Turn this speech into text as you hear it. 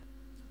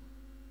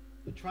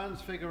The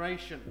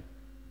Transfiguration.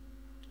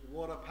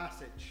 What a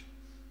passage.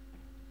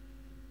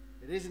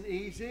 It isn't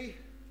easy.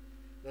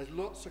 There's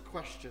lots of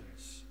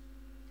questions.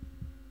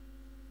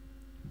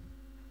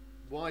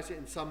 Why is it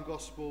in some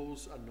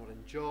Gospels and not in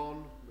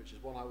John, which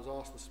is one I was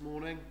asked this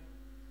morning?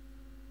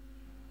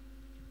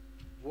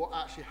 What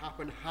actually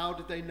happened? How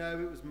did they know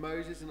it was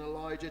Moses and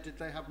Elijah? Did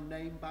they have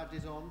name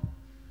badges on?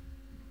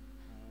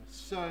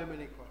 So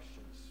many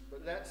questions.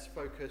 But let's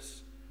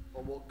focus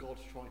on what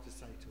God's trying to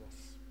say to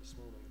us this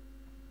morning.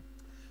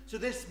 So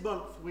this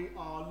month we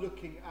are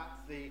looking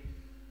at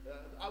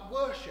at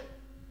worship,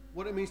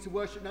 what it means to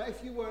worship. Now,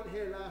 if you weren't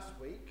here last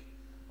week,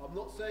 I'm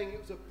not saying it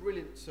was a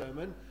brilliant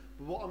sermon,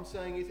 but what I'm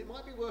saying is it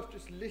might be worth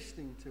just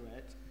listening to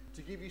it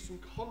to give you some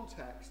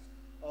context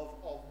of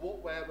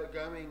where we're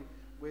going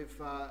with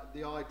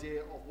the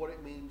idea of what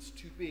it means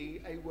to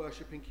be a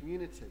worshipping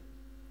community.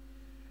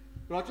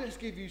 But I'll just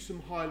give you some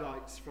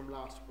highlights from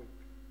last week.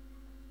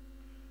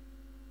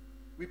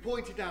 We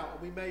pointed out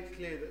and we made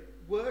clear that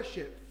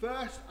worship,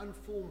 first and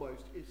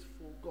foremost, is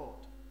for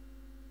God.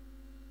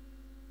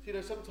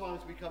 So,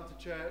 sometimes we come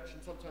to church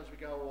and sometimes we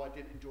go, oh, I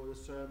didn't enjoy the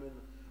sermon,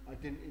 I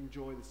didn't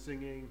enjoy the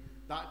singing,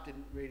 that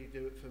didn't really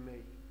do it for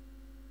me.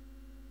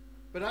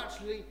 But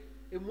actually,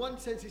 in one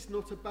sense, it's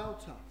not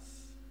about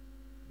us.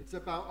 It's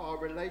about our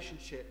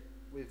relationship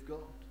with God.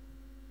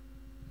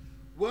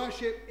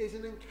 Worship is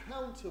an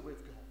encounter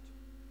with God.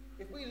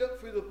 If we look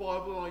through the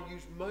Bible, and I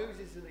use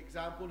Moses as an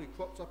example, who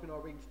crops up in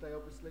our reading today,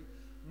 obviously.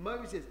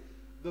 Moses,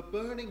 the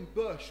burning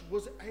bush,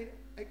 was an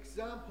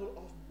example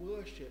of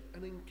worship,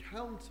 an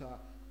encounter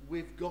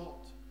with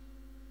God.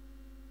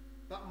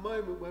 That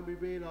moment when we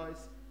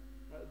realise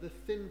the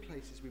thin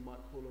places, we might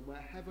call them, where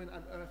heaven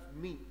and earth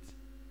meet,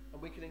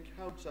 and we can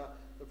encounter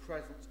the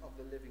presence of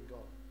the living God.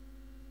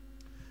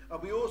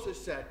 And we also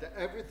said that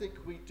everything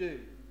we do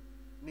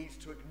needs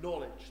to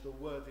acknowledge the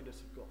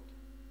worthiness of God.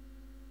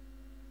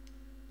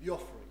 The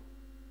offering,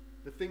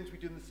 the things we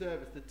do in the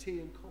service, the tea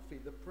and coffee,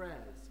 the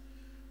prayers,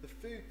 the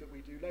food that we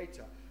do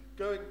later,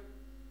 going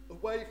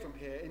away from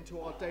here into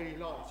our daily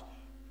lives,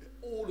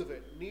 all of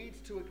it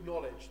needs to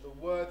acknowledge the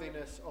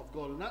worthiness of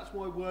God. And that's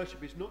why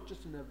worship is not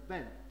just an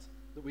event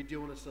that we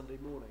do on a Sunday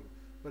morning,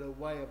 but a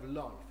way of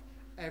life.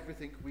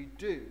 Everything we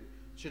do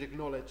should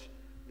acknowledge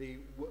the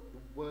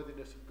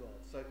worthiness of God.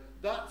 So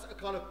that's a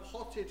kind of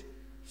potted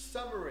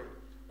summary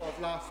of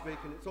last week,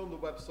 and it's on the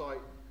website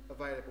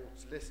available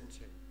to listen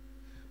to.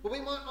 But we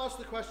might ask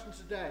the question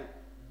today,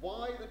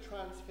 why the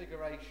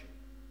Transfiguration?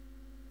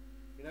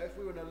 If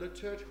we were in a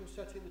liturgical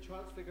setting, the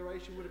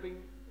Transfiguration would have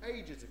been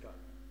ages ago.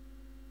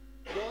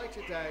 Why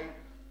today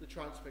the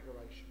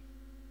Transfiguration?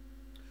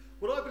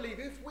 Well, I believe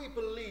if we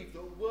believe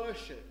that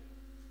worship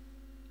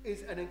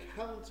is an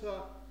encounter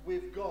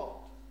with God,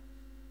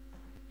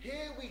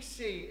 here we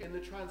see in the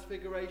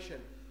Transfiguration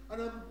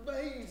an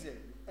amazing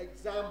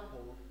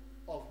example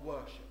of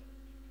worship.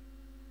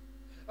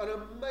 An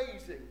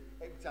amazing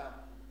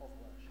example of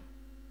worship.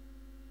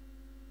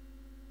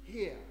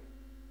 Here,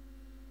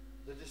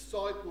 the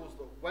disciples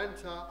that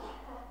went up,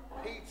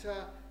 Peter,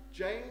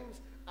 James,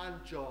 and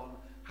John,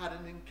 had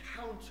an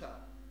encounter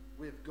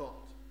with God.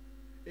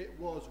 It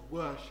was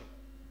worship.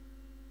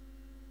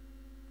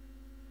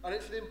 And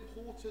it's an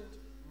important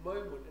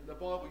moment in the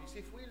Bible. You see,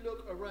 if we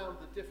look around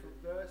the different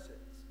verses,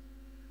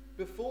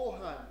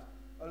 beforehand,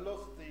 a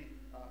lot of the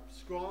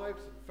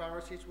scribes and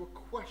Pharisees were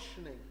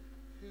questioning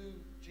who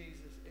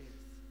Jesus is,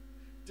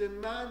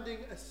 demanding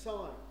a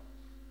sign,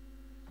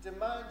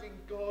 demanding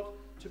God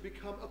to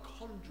become a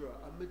conjurer,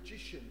 a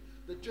magician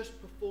that just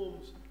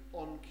performs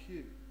on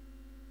cue.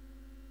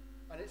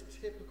 And it's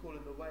typical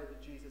in the way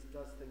that Jesus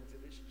does things, that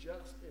it's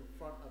just in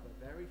front of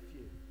a very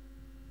few,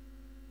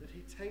 that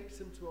he takes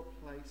them to a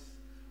place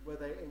where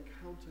they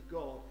encounter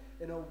God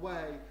in a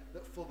way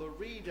that for the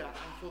reader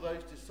and for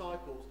those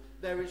disciples,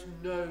 there is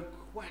no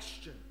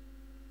question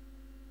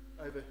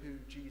over who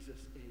Jesus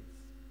is.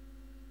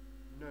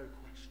 No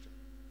question.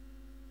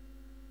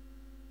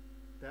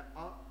 They're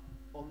up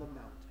on the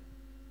mountain.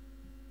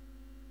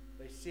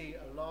 They see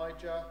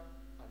Elijah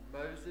and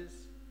Moses,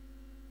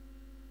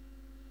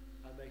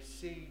 and they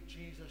see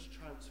Jesus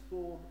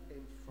transform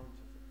in front of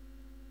them.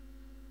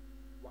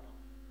 Wow.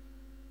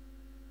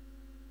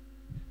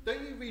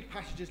 Don't you read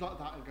passages like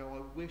that and go,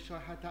 I wish I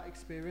had that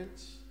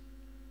experience?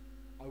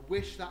 I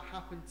wish that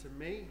happened to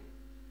me?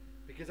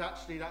 Because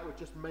actually that would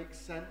just make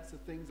sense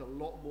of things a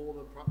lot more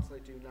than perhaps they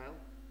do now.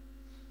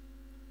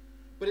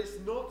 But it's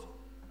not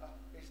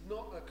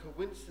a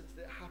coincidence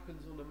that it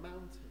happens on a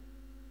mountain.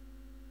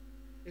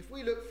 If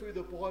we look through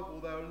the Bible,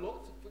 there are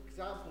lots of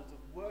examples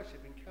of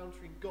worship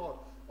encountering God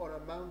on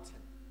a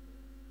mountain.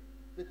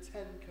 The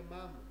Ten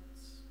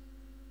Commandments.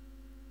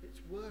 It's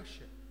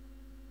worship.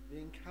 The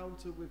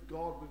encounter with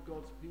God, with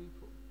God's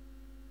people.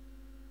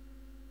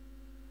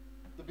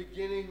 The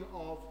beginning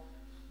of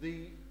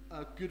the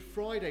Good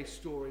Friday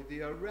story,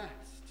 the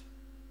arrest,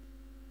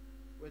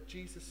 where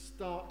Jesus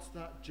starts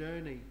that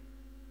journey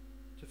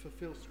to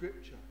fulfill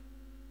Scripture.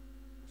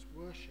 It's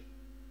worship.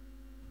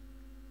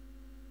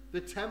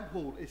 The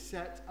temple is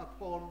set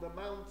upon the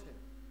mountain.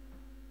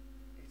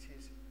 It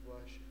is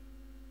worship.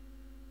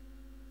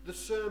 the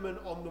Sermon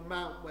on the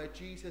Mount where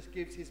Jesus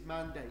gives his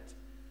mandate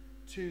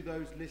to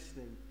those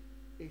listening.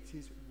 It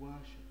is worship.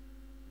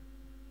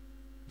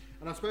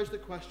 And I suppose the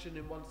question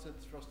in one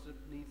sense for us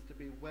needs to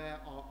be, where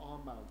are our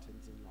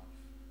mountains in life?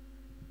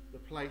 The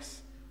place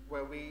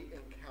where we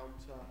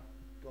encounter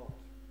God.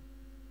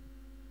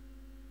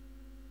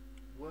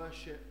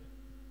 Worship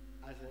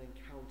as an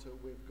encounter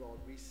with God.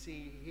 We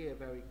see here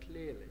very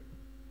clearly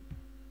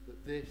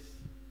that this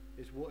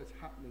is what is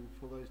happening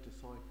for those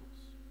disciples.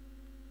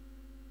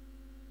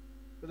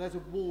 But there's a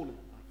warning,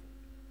 I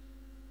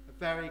think. A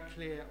very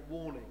clear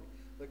warning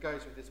that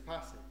goes with this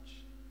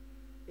passage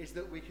is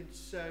that we can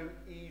so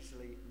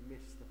easily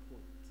miss the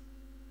point.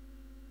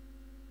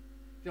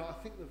 You know, I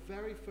think the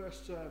very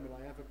first sermon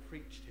I ever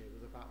preached here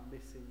was about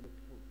missing the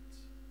point.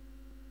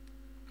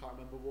 I can't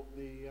remember what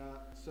the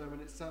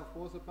sermon itself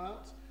was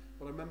about,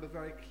 but I remember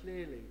very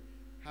clearly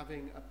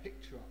having a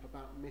picture up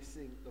about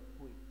missing the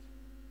point.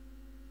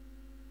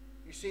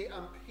 You see,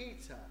 and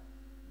Peter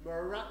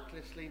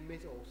miraculously,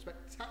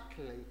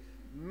 spectacularly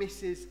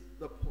misses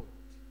the point.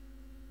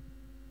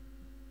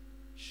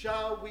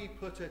 Shall we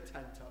put a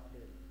tent up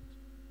here, Lord?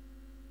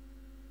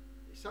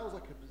 It sounds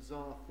like a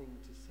bizarre thing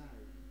to say.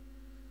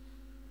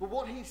 But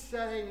what he's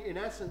saying, in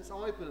essence,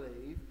 I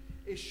believe,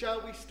 is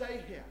shall we stay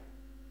here?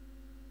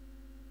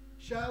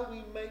 Shall we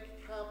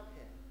make camp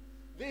here?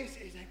 This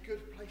is a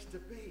good place to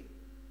be.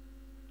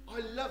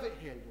 I love it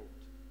here, Lord.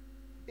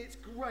 It's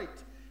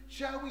great.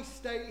 Shall we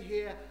stay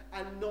here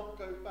and not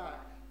go back?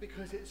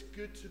 Because it's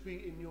good to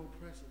be in your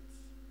presence.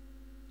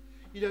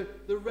 You know,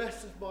 the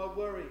rest of my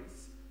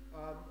worries,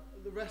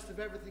 the rest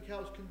of everything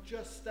else can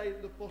just stay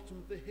at the bottom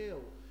of the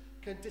hill,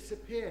 can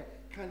disappear,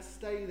 can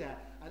stay there.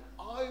 And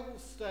I will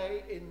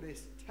stay in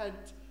this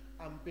tent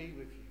and be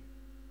with you.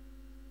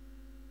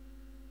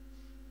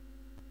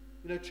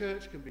 You know,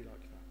 church can be like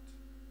that.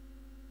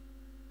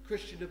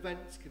 Christian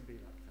events can be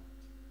like that.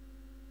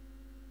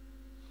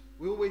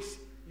 We always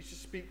used to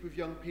speak with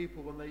young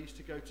people when they used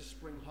to go to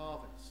Spring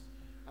Harvest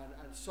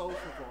and Soul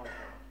Revival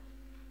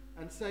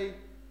and say,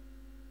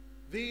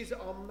 these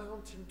are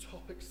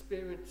mountaintop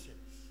experiences.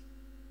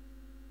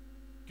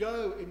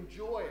 Go,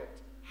 enjoy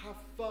it, have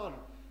fun,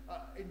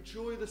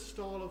 enjoy the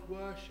style of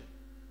worship.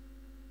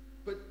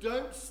 But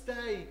don't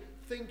stay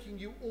thinking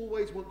you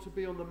always want to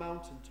be on the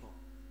mountaintop.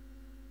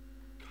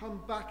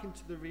 Come back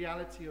into the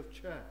reality of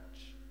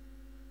church,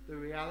 the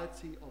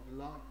reality of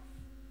life.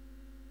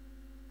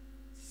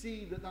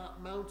 See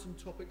that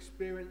mountaintop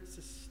experience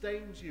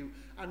sustains you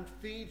and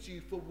feeds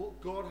you for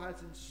what God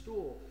has in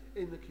store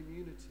in the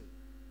community,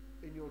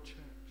 in your church.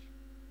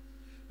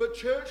 But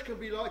church can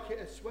be like it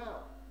as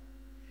well.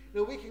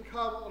 You know, we can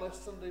come on a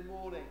Sunday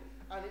morning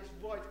and it's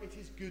right, it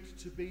is good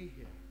to be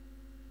here.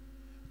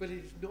 But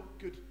it is not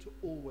good to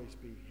always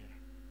be here.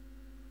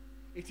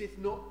 It is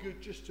not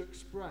good just to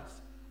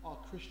express our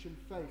Christian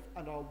faith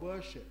and our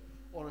worship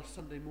on a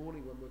Sunday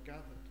morning when we're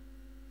gathered.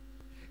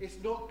 It's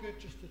not good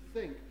just to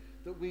think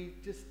that we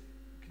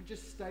can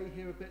just stay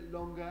here a bit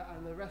longer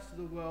and the rest of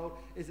the world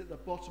is at the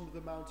bottom of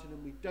the mountain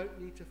and we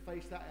don't need to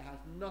face that. It has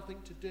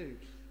nothing to do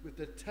with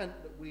the tent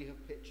that we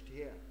have pitched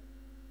here.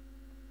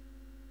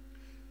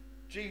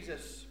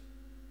 Jesus,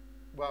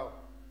 well,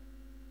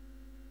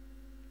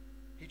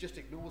 he just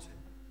ignores him.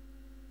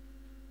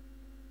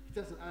 He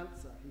doesn't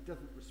answer. He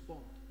doesn't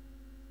respond.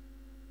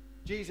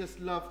 Jesus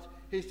loved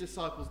his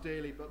disciples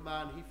dearly, but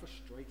man, he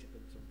frustrated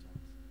them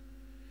sometimes.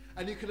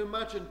 And you can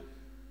imagine,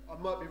 I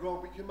might be wrong,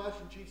 but you can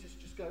imagine Jesus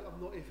just going,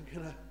 I'm not even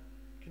going to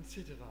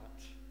consider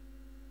that.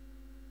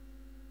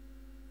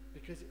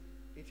 Because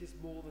it is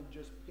more than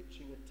just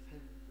pitching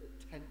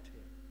a tent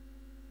here.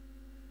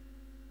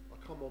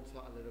 I'll come on to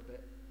that a little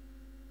bit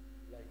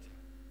later.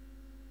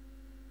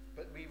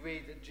 But we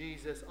read that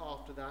Jesus,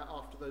 after that,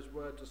 after those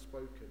words are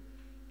spoken,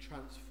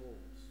 transforms.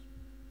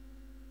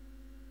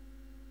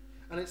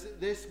 And it's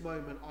at this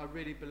moment I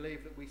really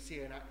believe that we see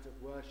an act of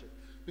worship,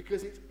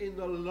 because it's in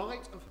the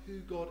light of who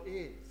God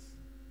is,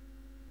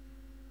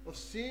 of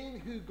seeing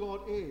who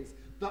God is,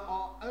 that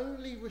our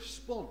only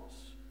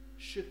response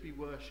should be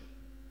worship.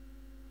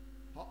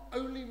 Our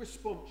only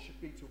response should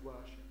be to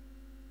worship.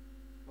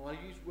 And I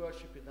use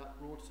worship in that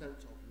broad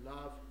sense of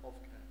love, of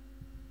care.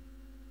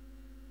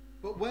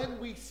 But when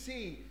we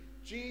see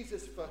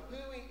Jesus for who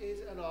he is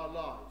in our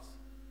lives,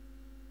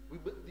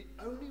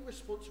 the only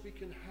response we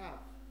can have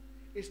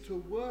is to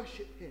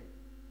worship him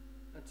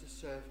and to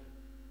serve him.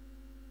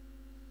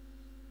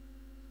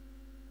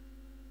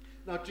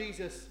 Now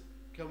Jesus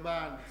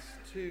commands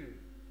to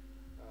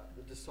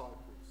the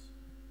disciples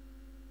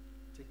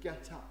to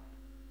get up.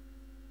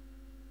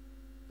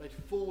 They'd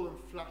fallen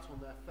flat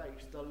on their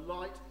face. The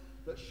light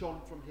that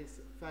shone from his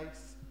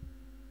face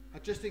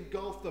had just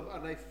engulfed them,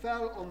 and they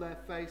fell on their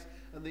face,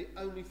 and the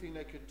only thing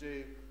they could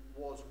do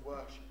was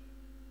worship.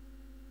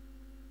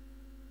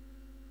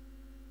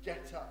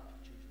 Get up,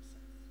 Jesus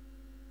says.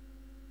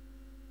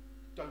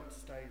 Don't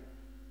stay there.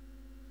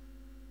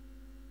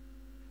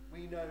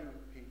 We know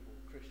people,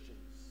 Christians,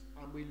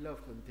 and we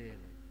love them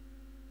dearly,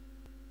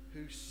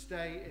 who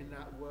stay in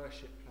that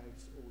worship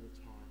place all the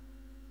time.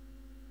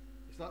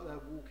 It's like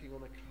they're walking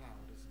on a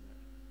cloud, isn't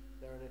it?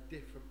 they're in a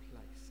different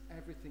place.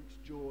 Everything's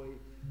joy,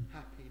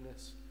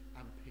 happiness,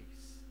 and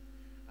peace.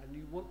 And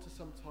you want to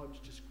sometimes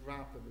just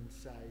grab them and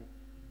say,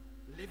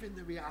 live in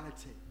the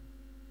reality.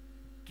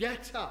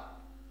 Get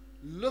up.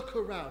 Look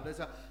around. There's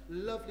a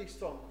lovely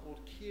song called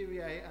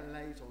Kyrie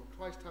eleison.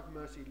 Christ have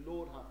mercy,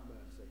 Lord have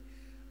mercy.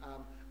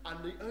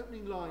 And the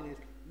opening line is,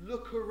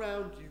 look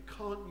around you,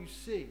 can't you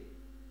see?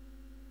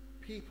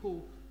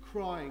 People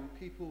crying,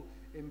 people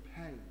in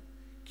pain.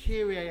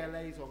 Kyrie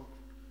eleison,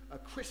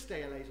 Christe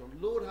eleison,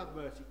 Lord have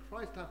mercy,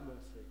 Christ have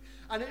mercy.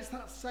 And it's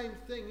that same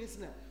thing,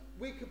 isn't it?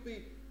 We could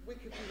be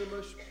the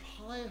most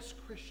pious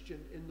Christian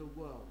in the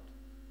world.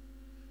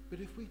 But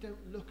if we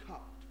don't look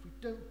up, if we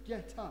don't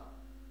get up,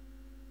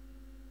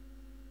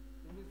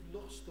 then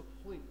we've lost the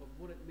point of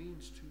what it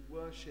means to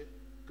worship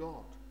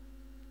God.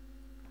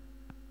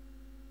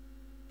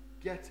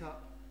 Get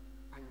up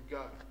and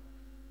go.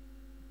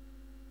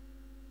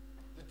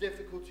 The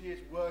difficulty is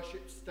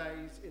worship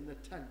stays in the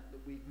tent that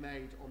we've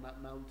made on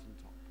that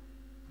mountaintop.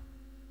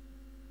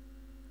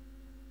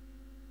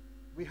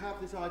 We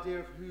have this idea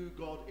of who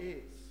God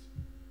is.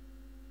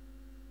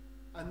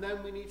 And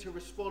then we need to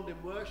respond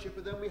in worship,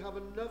 but then we have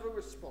another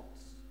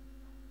response.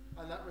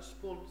 And that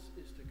response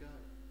is to go.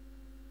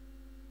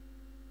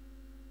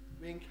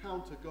 We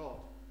encounter God.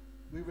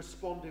 We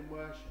respond in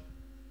worship.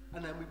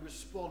 And then we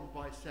respond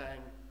by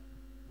saying,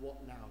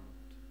 what now,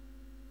 Lord?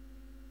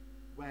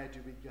 Where do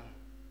we go?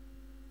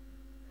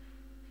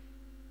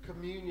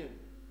 Communion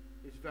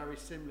is very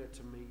similar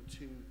to me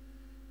to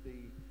the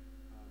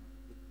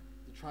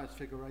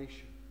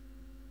Transfiguration.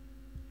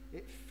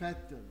 It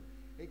fed them.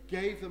 It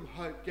gave them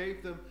hope,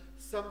 gave them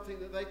something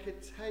that they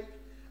could take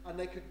and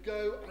they could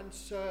go and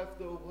serve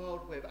the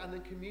world with. And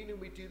in communion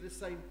we do the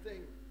same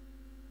thing.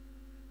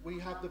 We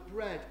have the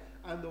bread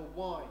and the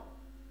wine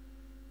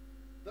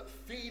that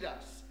feed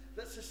us,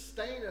 that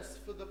sustain us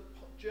for the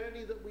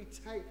journey that we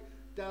take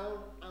down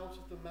out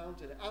of the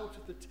mountain, out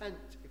of the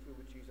tent, if we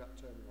would use that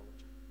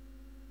terminology.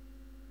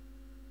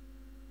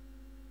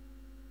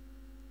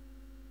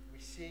 We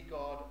see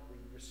God, we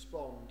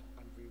respond,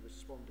 and we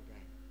respond again.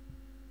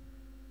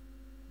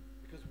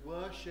 Because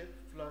worship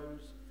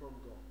flows from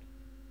God.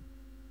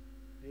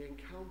 The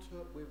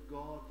encounter with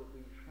God that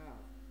we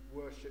have,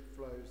 worship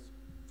flows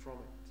from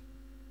it.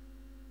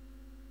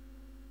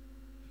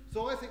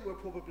 So I think we're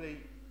probably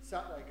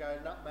sat there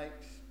going, that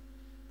makes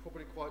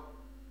probably quite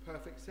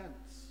perfect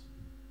sense.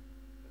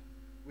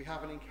 We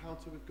have an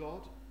encounter with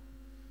God.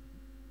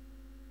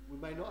 We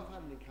may not have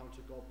had an encounter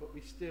with God, but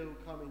we still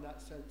come in that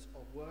sense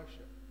of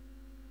worship.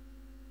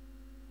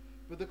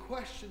 But the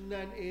question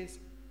then is,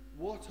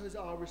 what is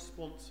our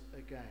response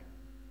again?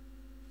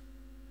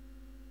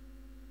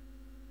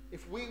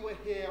 If we were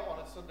here on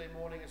a Sunday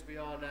morning as we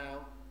are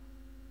now,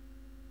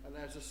 and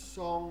there's a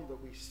song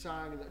that we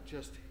sang that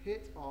just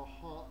hit our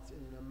hearts in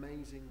an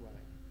amazing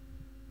way,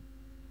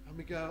 and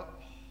we go, oh,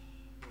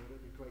 Lord,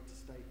 it'd be great to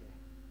stay here.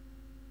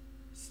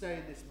 Stay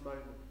in this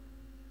moment.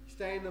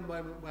 Stay in the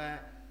moment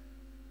where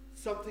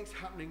something's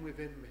happening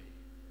within me.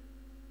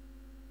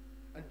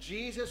 And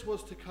Jesus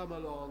was to come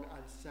along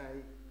and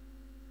say,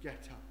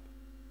 get up.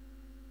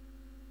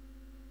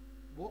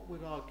 What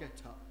would our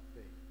get up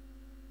be?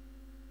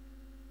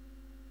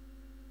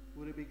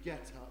 Would it be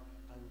get up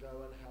and go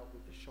and help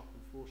with the shop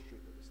on 4th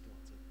Street that we're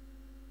starting?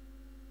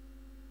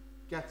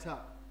 Get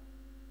up,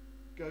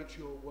 go to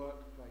your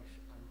workplace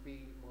and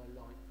be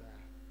my light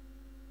there.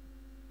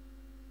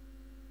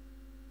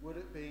 Would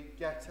it be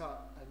get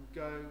up and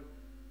go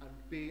and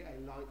be a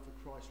light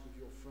for Christ with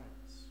your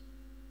friends?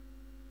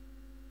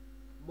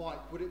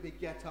 Mike, would it be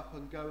get up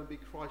and go and be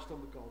Christ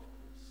on the golf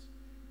course,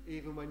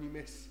 even when you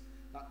miss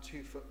that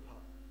 2-foot putt?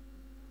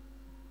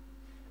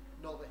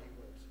 Not that he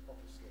would,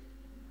 obviously.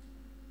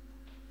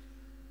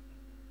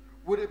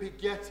 Would it be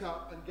get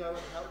up and go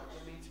and help with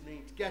the meet and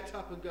eat? Get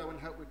up and go and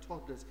help with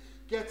toddlers?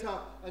 Get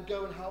up and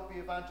go and help be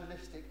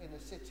evangelistic in the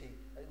city,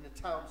 in the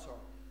town, sorry.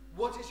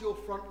 What is your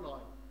front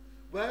line?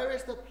 Where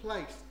is the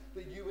place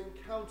that you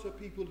encounter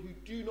people who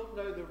do not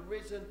know the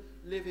risen,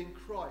 living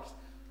Christ?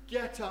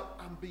 Get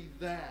up and be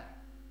there.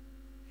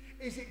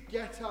 Is it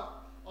get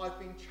up? I've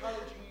been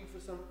challenging you for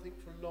something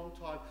for a long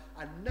time,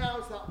 and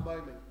now's that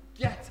moment.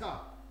 Get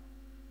up.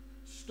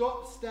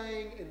 Stop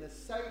staying in the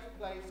safe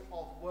place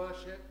of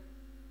worship,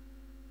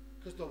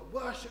 because the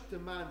worship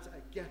demands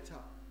a get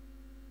up.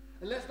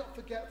 And let's not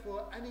forget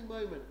for any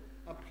moment,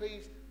 and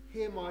please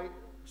hear my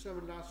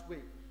sermon last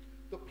week,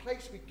 the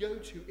place we go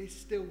to is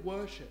still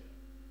worship.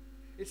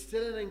 It's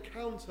still an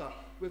encounter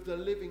with the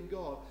living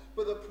God.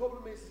 But the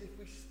problem is if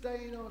we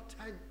stay in our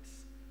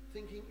tents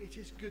thinking it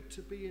is good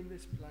to be in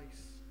this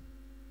place,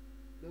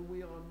 then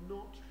we are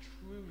not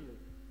truly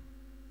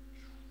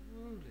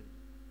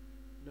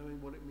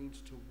knowing what it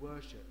means to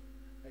worship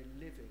a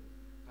living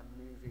and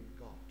moving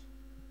God.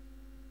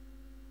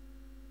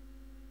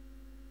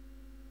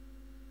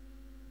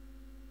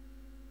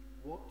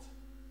 What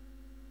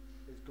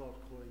is God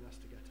calling us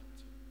to get up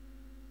to?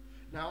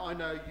 Now, I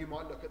know you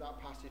might look at that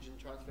passage in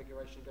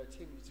Transfiguration and go,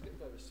 Tim, you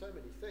skipped over so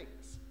many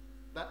things.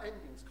 That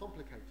ending's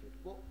complicated.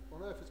 What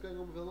on earth is going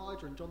on with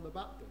Elijah and John the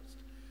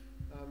Baptist?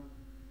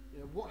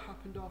 What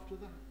happened after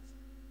that?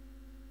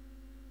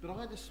 But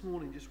I this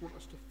morning just want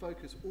us to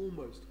focus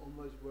almost on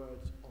those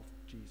words of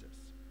Jesus.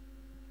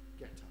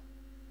 Get up.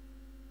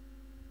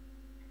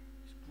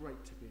 It's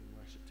great to be in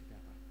worship together.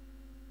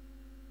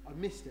 I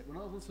missed it. When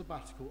I was on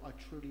sabbatical, I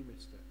truly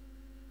missed it.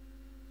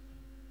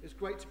 It's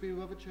great to be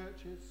with other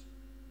churches,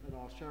 and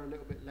I'll share a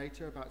little bit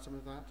later about some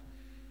of that.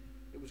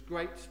 It was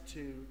great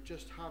to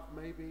just have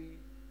maybe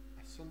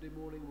a Sunday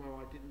morning where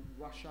I didn't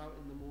rush out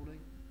in the morning.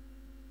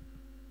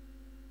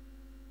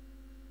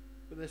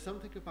 But there's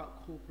something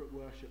about corporate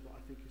worship that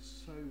I think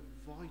is so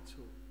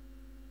vital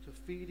to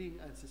feeding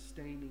and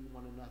sustaining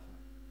one another.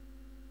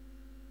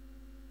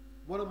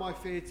 One of my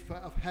fears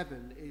of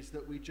heaven is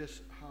that we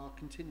just are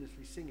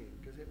continuously singing,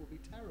 because it will be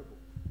terrible.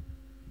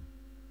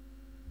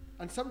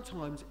 And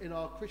sometimes in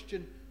our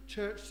Christian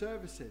church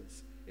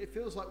services, it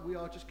feels like we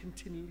are just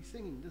continually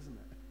singing, doesn't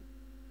it?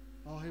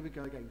 Oh, here we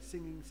go again,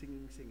 singing,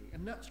 singing, singing.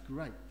 And that's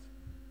great.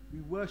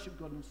 We worship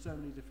God in so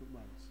many different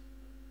ways.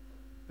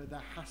 But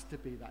there has to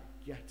be that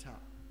get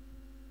up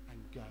and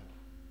go.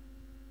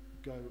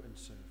 Go and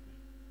serve me.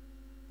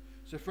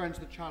 So friends,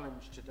 the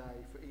challenge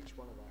today for each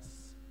one of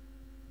us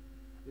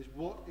is,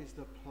 what is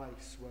the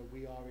place where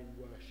we are in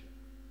worship?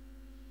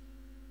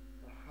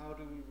 And how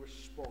do we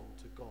respond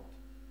to God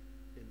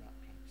in that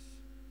place?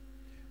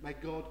 May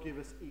God give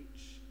us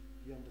each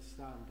the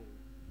understanding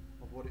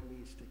of what it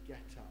means to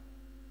get up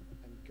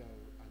and go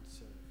and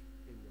serve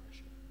in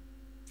worship.